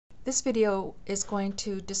This video is going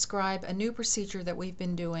to describe a new procedure that we've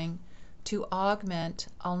been doing to augment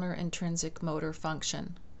ulnar intrinsic motor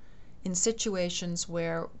function in situations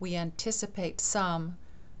where we anticipate some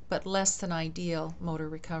but less than ideal motor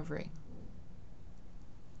recovery.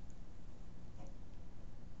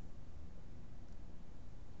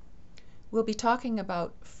 We'll be talking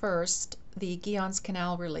about first the Guyon's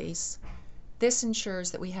canal release. This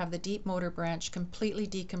ensures that we have the deep motor branch completely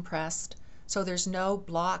decompressed, so there's no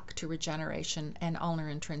block to regeneration and ulnar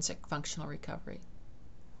intrinsic functional recovery.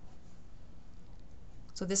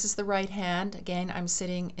 So this is the right hand. Again, I'm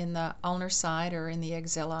sitting in the ulnar side, or in the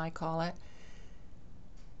axilla I call it.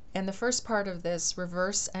 And the first part of this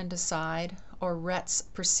reverse and decide, or RETS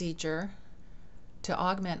procedure to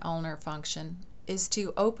augment ulnar function, is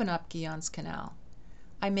to open up Guyon's canal.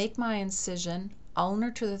 I make my incision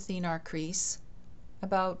ulnar to the thenar crease,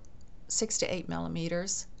 about 6 to 8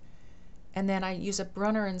 millimeters, and then I use a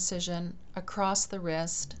Brunner incision across the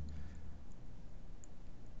wrist.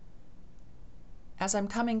 As I'm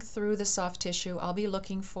coming through the soft tissue, I'll be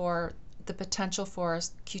looking for the potential for a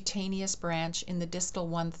cutaneous branch in the distal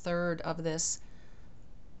 1/3 of this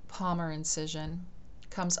palmar incision.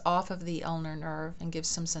 Comes off of the ulnar nerve and gives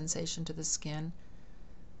some sensation to the skin.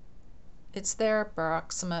 It's there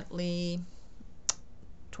approximately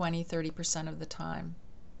 20–30% of the time.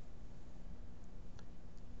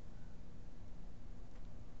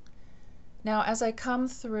 Now, as I come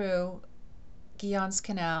through Guyon's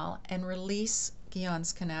canal and release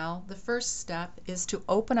Guyon's canal, the first step is to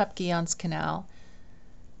open up Guyon's canal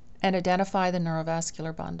and identify the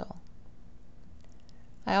neurovascular bundle.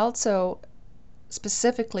 I also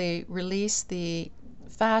specifically release the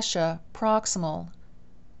fascia proximal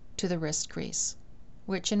to the wrist crease,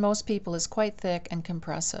 which in most people is quite thick and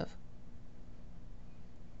compressive.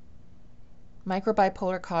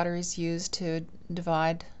 Microbipolar cautery is used to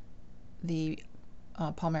divide the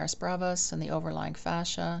palmaris brevis and the overlying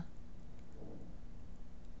fascia.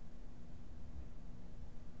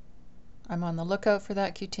 I'm on the lookout for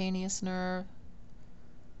that cutaneous nerve.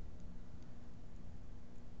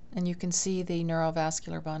 And you can see the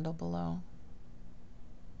neurovascular bundle below.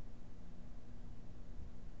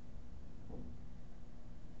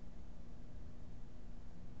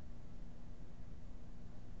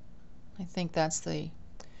 I think that's the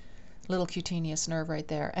little cutaneous nerve right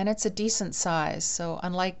there. And it's a decent size, so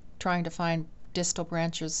unlike trying to find distal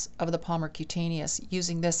branches of the palmar cutaneous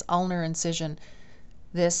using this ulnar incision,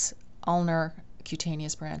 this ulnar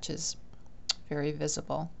cutaneous branch is very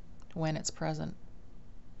visible when it's present.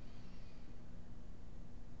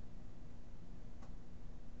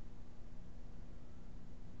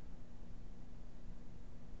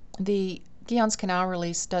 The Guyon's canal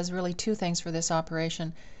release does really two things for this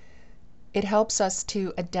operation. It helps us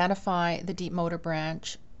to identify the deep motor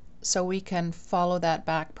branch so we can follow that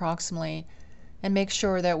back proximally and make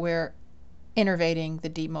sure that we're innervating the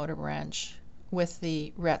deep motor branch with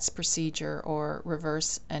the RETS procedure, or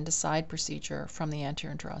reverse and decide procedure, from the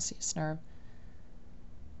anterior interosseous nerve.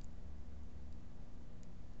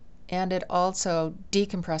 And it also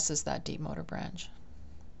decompresses that deep motor branch.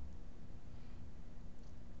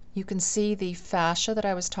 You can see the fascia that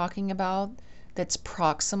I was talking about that's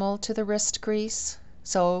proximal to the wrist crease.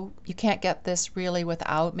 So you can't get this really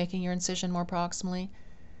without making your incision more proximally.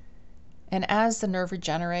 And as the nerve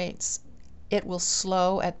regenerates, it will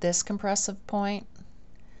slow at this compressive point,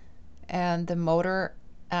 and the motor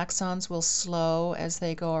axons will slow as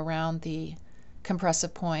they go around the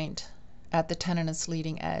compressive point at the tendinous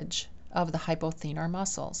leading edge of the hypothenar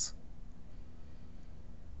muscles.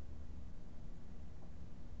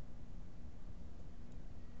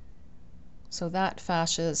 So that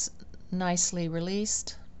fascia is nicely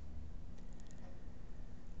released.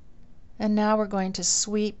 And now we're going to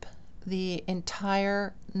sweep the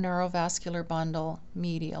entire neurovascular bundle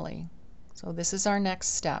medially. So this is our next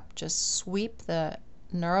step. Just sweep the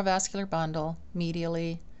neurovascular bundle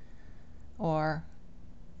medially, or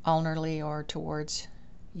ulnarly, or towards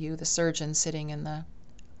you, the surgeon, sitting in the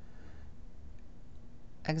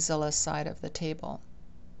axilla side of the table.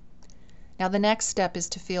 Now the next step is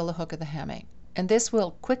to feel the hook of the hamate, and this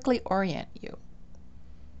will quickly orient you.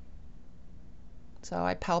 So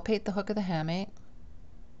I palpate the hook of the hamate.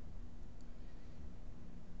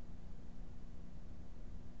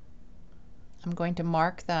 I'm going to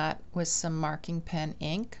mark that with some marking pen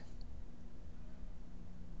ink.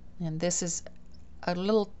 And this is a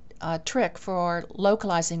little trick for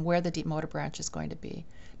localizing where the deep motor branch is going to be.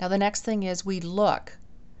 Now the next thing is we look.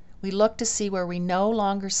 We look to see where we no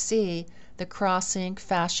longer see the crossing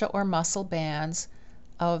fascia or muscle bands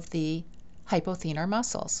of the hypothenar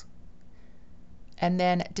muscles. and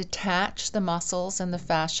then detach the muscles and the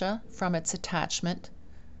fascia from its attachment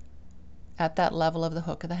at that level of the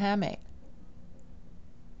hook of the hamate.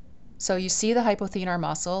 So you see the hypothenar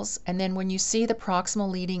muscles, and then when you see the proximal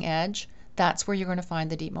leading edge, that's where you're going to find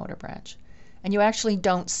the deep motor branch. And you actually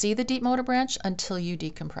don't see the deep motor branch until you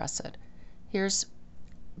decompress it. Here's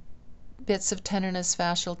bits of tendinous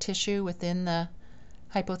fascial tissue within the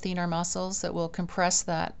hypothenar muscles that will compress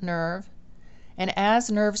that nerve. And as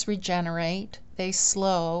nerves regenerate, they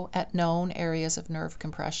slow at known areas of nerve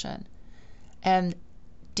compression. And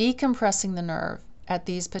decompressing the nerve at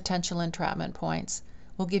these potential entrapment points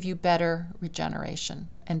will give you better regeneration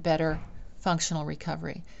and better functional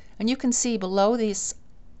recovery. And you can see below these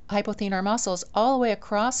hypothenar muscles, all the way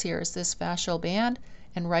across here is this fascial band,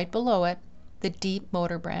 and right below it, the deep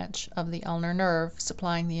motor branch of the ulnar nerve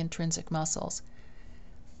supplying the intrinsic muscles.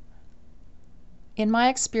 In my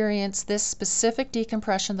experience, this specific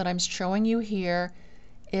decompression that I'm showing you here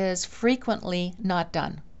is frequently not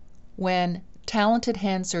done when talented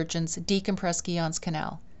hand surgeons decompress Guyon's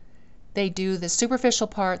canal. They do the superficial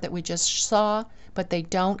part that we just saw, but they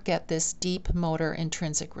don't get this deep motor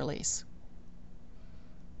intrinsic release.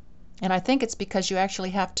 And I think it's because you actually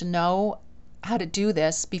have to know how to do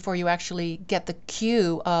this before you actually get the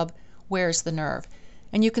cue of where's the nerve.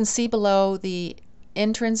 And you can see below the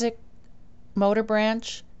intrinsic motor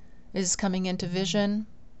branch is coming into vision.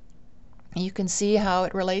 You can see how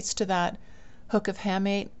it relates to that hook of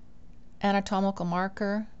hamate anatomical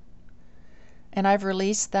marker. And I've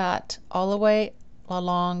released that all the way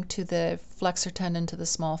along to the flexor tendon to the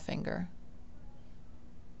small finger.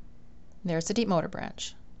 There's the deep motor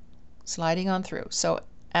branch sliding on through. So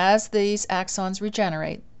as these axons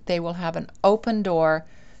regenerate, they will have an open door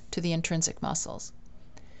to the intrinsic muscles.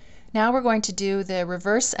 Now we're going to do the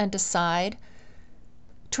reverse endoside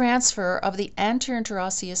transfer of the anterior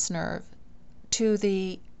interosseous nerve to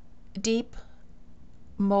the deep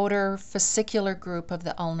motor fascicular group of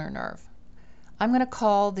the ulnar nerve. I'm going to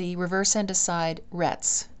call the reverse endoside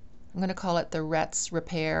RETS. I'm going to call it the RETS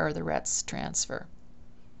repair or the RETS transfer.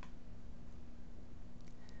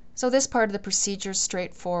 So this part of the procedure is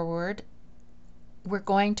straightforward. We're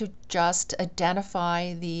going to just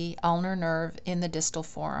identify the ulnar nerve in the distal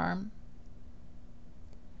forearm.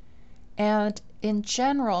 And in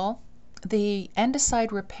general, the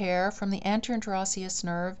endoside repair from the anterior interosseous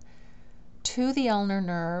nerve to the ulnar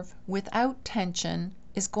nerve without tension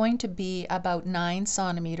is going to be about 9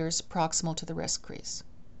 centimeters proximal to the wrist crease.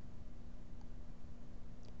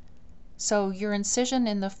 So your incision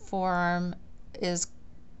in the forearm is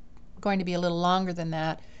going to be a little longer than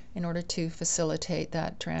that in order to facilitate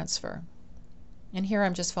that transfer. And here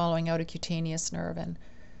I'm just following out a cutaneous nerve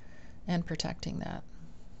and protecting that.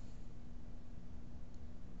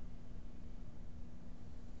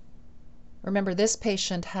 Remember, this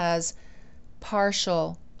patient has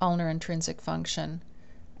partial ulnar intrinsic function,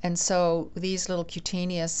 and so these little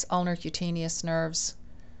cutaneous, ulnar cutaneous nerves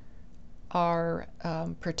are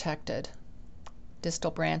protected,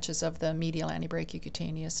 distal branches of the medial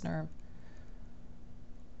antebrachiocutaneous nerve,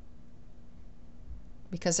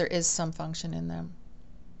 because there is some function in them.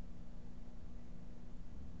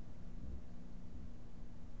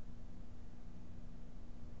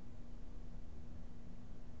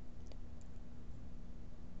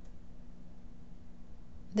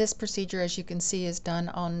 This procedure, as you can see, is done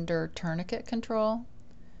under tourniquet control.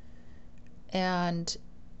 And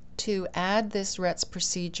to add this RETS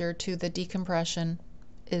procedure to the decompression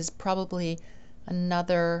is probably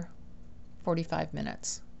another 45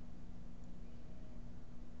 minutes.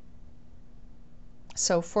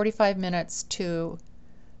 So 45 minutes to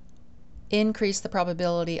increase the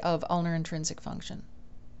probability of ulnar intrinsic function.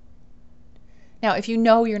 Now, if you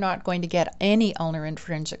know you're not going to get any ulnar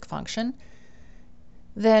intrinsic function,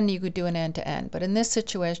 then you could do an end-to-end. But in this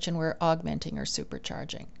situation, we're augmenting or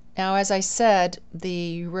supercharging. Now, as I said,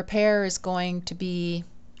 the repair is going to be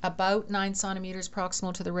about 9 centimeters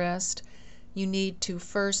proximal to the wrist. You need to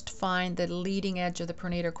first find the leading edge of the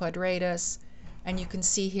pronator quadratus, and you can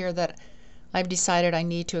see here that I've decided I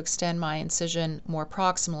need to extend my incision more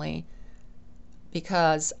proximally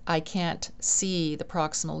because I can't see the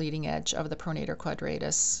proximal leading edge of the pronator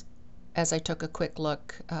quadratus as I took a quick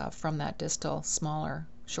look from that distal, smaller,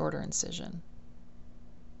 shorter incision.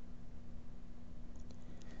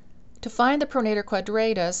 To find the pronator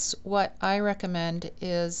quadratus, what I recommend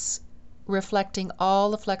is reflecting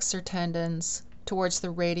all the flexor tendons towards the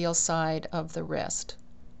radial side of the wrist.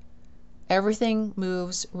 Everything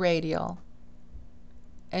moves radial,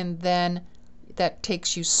 and then that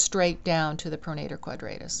takes you straight down to the pronator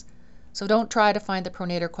quadratus. So don't try to find the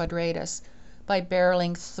pronator quadratus by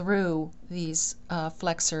barreling through these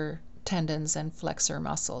flexor tendons and flexor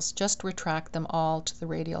muscles. Just retract them all to the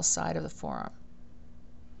radial side of the forearm.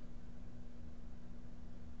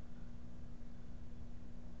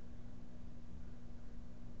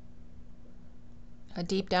 A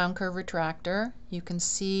deep down curve retractor. You can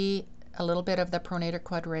see a little bit of the pronator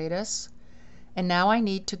quadratus. And now I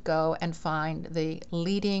need to go and find the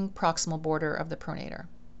leading proximal border of the pronator.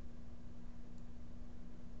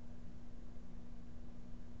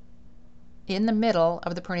 In the middle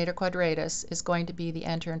of the pronator quadratus is going to be the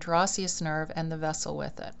anterior interosseous nerve and the vessel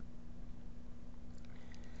with it.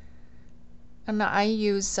 And I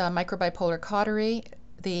use microbipolar cautery.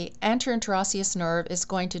 The anterior interosseous nerve is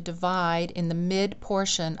going to divide in the mid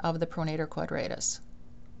portion of the pronator quadratus.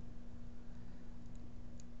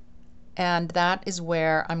 And that is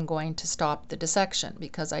where I'm going to stop the dissection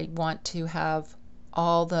because I want to have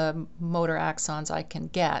all the motor axons I can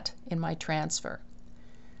get in my transfer.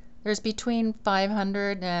 There's between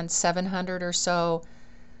 500 and 700 or so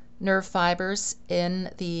nerve fibers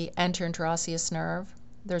in the anterior interosseous nerve.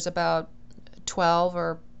 There's about 12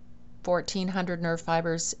 or 1,400 nerve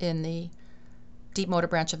fibers in the deep motor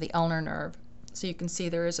branch of the ulnar nerve. So you can see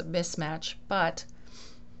there is a mismatch, but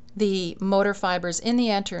the motor fibers in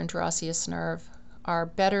the anterior interosseous nerve are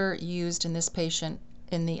better used in this patient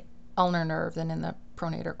in the ulnar nerve than in the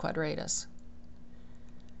pronator quadratus.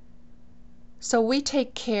 So we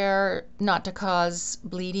take care not to cause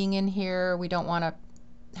bleeding in here. We don't want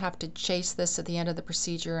to have to chase this at the end of the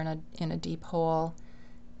procedure in a deep hole,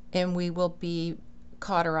 and we will be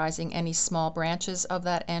cauterizing any small branches of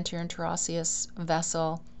that anterior interosseous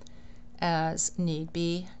vessel as need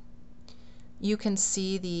be. You can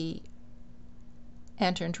see the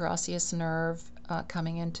anterior interosseous nerve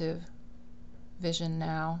coming into vision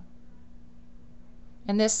now.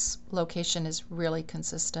 And this location is really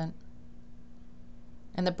consistent.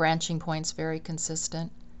 And the branching point's very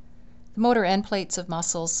consistent. The motor end plates of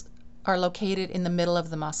muscles are located in the middle of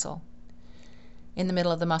the muscle, in the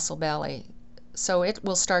middle of the muscle belly. So it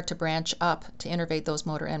will start to branch up to innervate those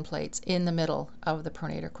motor end plates in the middle of the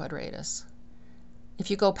pronator quadratus.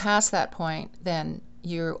 If you go past that point, then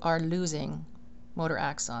you are losing motor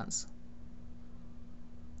axons.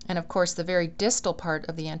 And of course, the very distal part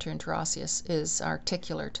of the anterior interosseous is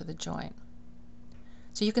articular to the joint.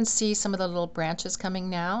 So you can see some of the little branches coming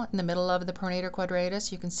now in the middle of the pronator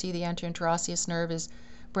quadratus. You can see the anterior interosseous nerve is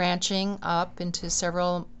branching up into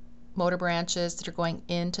several motor branches that are going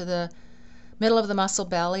into the middle of the muscle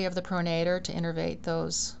belly of the pronator to innervate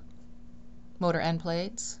those motor end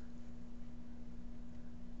plates.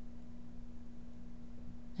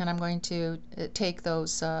 And I'm going to take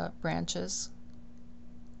those branches.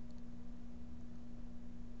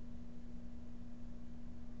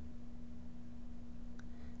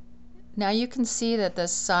 Now you can see that the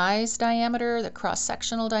size diameter, the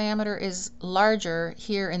cross-sectional diameter, is larger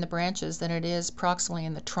here in the branches than it is proximally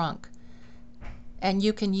in the trunk. And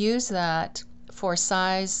you can use that for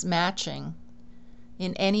size matching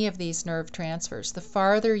in any of these nerve transfers. The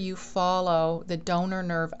farther you follow the donor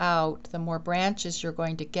nerve out, the more branches you're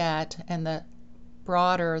going to get, and the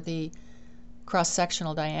broader the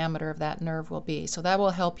cross-sectional diameter of that nerve will be. So that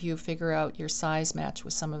will help you figure out your size match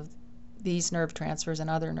with some of these nerve transfers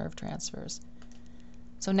and other nerve transfers.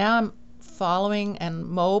 So now I'm following and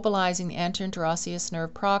mobilizing the anterior interosseous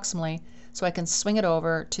nerve proximally so I can swing it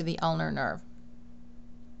over to the ulnar nerve.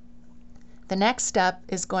 The next step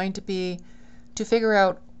is going to be to figure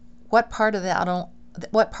out what part of that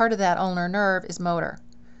ulnar nerve is motor.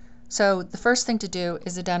 So the first thing to do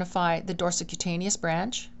is identify the dorsocutaneous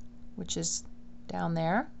branch, which is down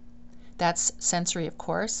there. That's sensory, of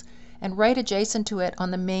course. And right adjacent to it on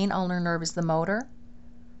the main ulnar nerve is the motor,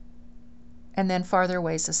 and then farther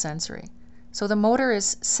away is the sensory. So the motor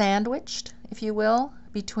is sandwiched, if you will,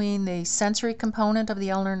 between the sensory component of the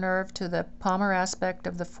ulnar nerve to the palmar aspect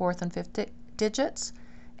of the fourth and fifth digits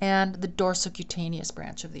and the dorsocutaneous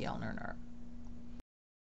branch of the ulnar nerve.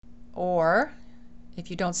 Or, if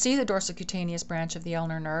you don't see the dorsocutaneous branch of the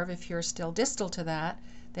ulnar nerve, if you're still distal to that,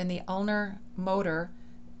 then the ulnar motor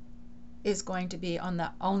is going to be on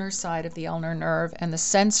the ulnar side of the ulnar nerve, and the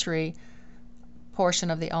sensory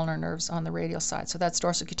portion of the ulnar nerves on the radial side. So that's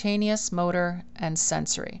dorsocutaneous, motor, and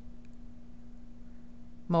sensory.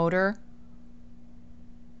 Motor,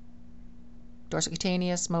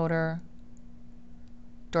 dorsocutaneous, motor,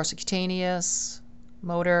 dorsocutaneous,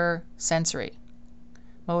 motor, sensory.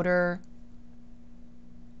 Motor,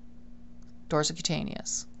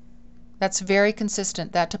 dorsocutaneous. That's very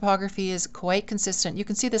consistent. That topography is quite consistent. You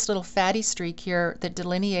can see this little fatty streak here that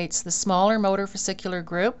delineates the smaller motor fascicular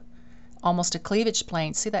group almost a cleavage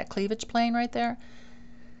plane. See that cleavage plane right there?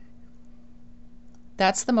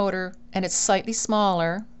 That's the motor, and it's slightly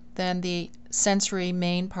smaller than the sensory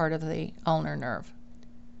main part of the ulnar nerve.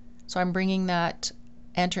 So I'm bringing that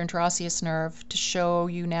anterior interosseous nerve to show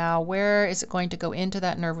you now where is it going to go into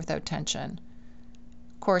that nerve without tension.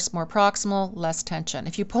 Of course, more proximal, less tension.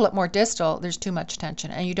 If you pull it more distal, there's too much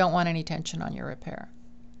tension, and you don't want any tension on your repair.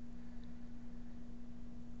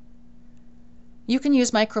 You can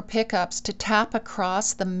use micro pickups to tap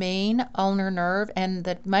across the main ulnar nerve, and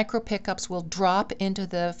the micro pickups will drop into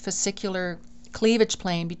the fascicular cleavage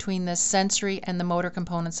plane between the sensory and the motor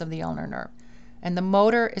components of the ulnar nerve. And the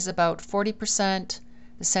motor is about 40%,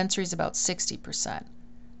 the sensory is about 60%.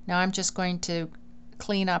 Now I'm just going to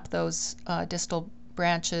clean up those distal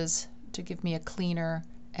branches to give me a cleaner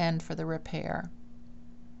end for the repair.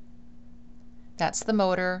 That's the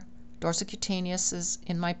motor. Dorsocutaneous is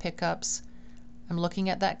in my pickups. I'm looking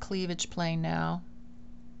at that cleavage plane now.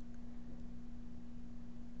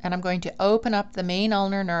 And I'm going to open up the main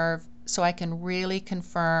ulnar nerve so I can really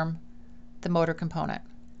confirm the motor component.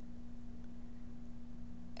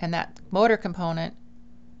 And that motor component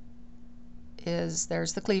is,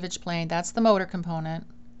 there's the cleavage plane, that's the motor component.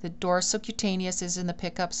 The dorsocutaneous is in the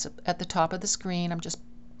pickups at the top of the screen. I'm just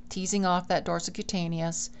teasing off that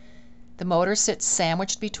dorsocutaneous. The motor sits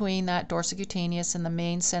sandwiched between that dorsocutaneous and the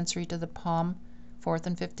main sensory to the palm, 4th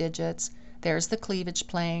and 5th digits. There's the cleavage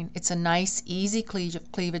plane. It's a nice, easy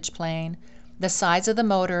cleavage plane. The size of the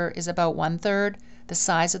motor is about 1/3. The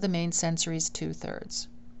size of the main sensory is 2/3.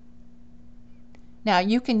 Now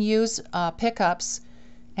you can use pickups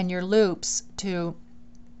and your loops to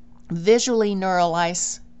visually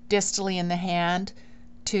neuralize distally in the hand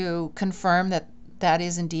to confirm that that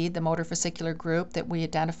is indeed the motor fascicular group that we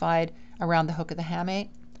identified around the hook of the hamate.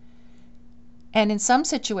 And in some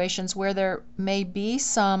situations where there may be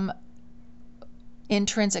some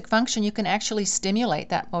intrinsic function, you can actually stimulate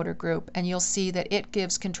that motor group, and you'll see that it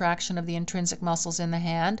gives contraction of the intrinsic muscles in the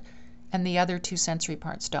hand, and the other two sensory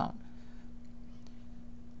parts don't.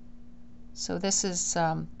 So this is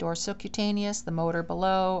dorsocutaneous, the motor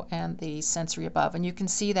below, and the sensory above. And you can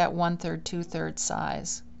see that 1/3, 2/3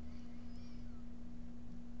 size.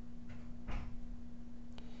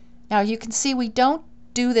 Now you can see we don't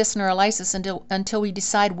do this neurolysis until we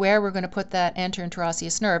decide where we're going to put that anterior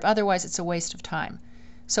interosseous nerve. Otherwise, it's a waste of time.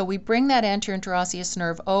 So we bring that anterior interosseous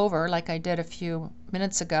nerve over, like I did a few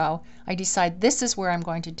minutes ago. I decide this is where I'm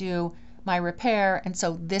going to do my repair, and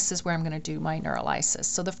so this is where I'm going to do my neurolysis.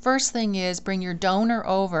 So the first thing is bring your donor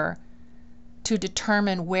over to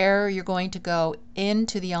determine where you're going to go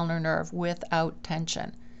into the ulnar nerve without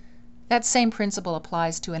tension. That same principle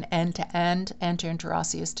applies to an end-to-end anterior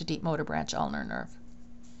interosseous to deep motor branch ulnar nerve.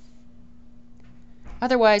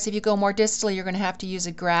 Otherwise, if you go more distally, you're going to have to use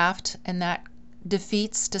a graft, and that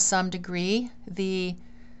defeats to some degree the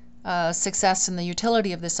success and the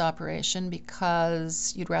utility of this operation,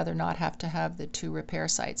 because you'd rather not have to have the two repair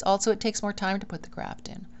sites. Also, it takes more time to put the graft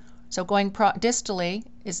in. So going distally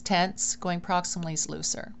is tense, going proximally is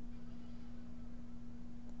looser.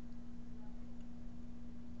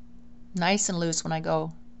 Nice and loose when I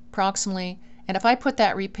go proximally, and if I put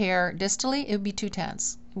that repair distally, it would be too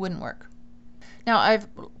tense. It wouldn't work. Now I've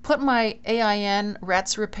put my AIN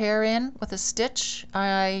Retz repair in with a stitch.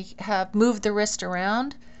 I have moved the wrist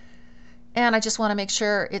around, and I just want to make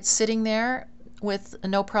sure it's sitting there with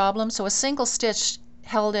no problem. So a single stitch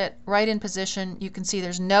held it right in position. You can see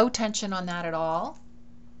there's no tension on that at all.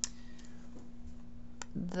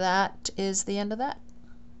 That is the end of that.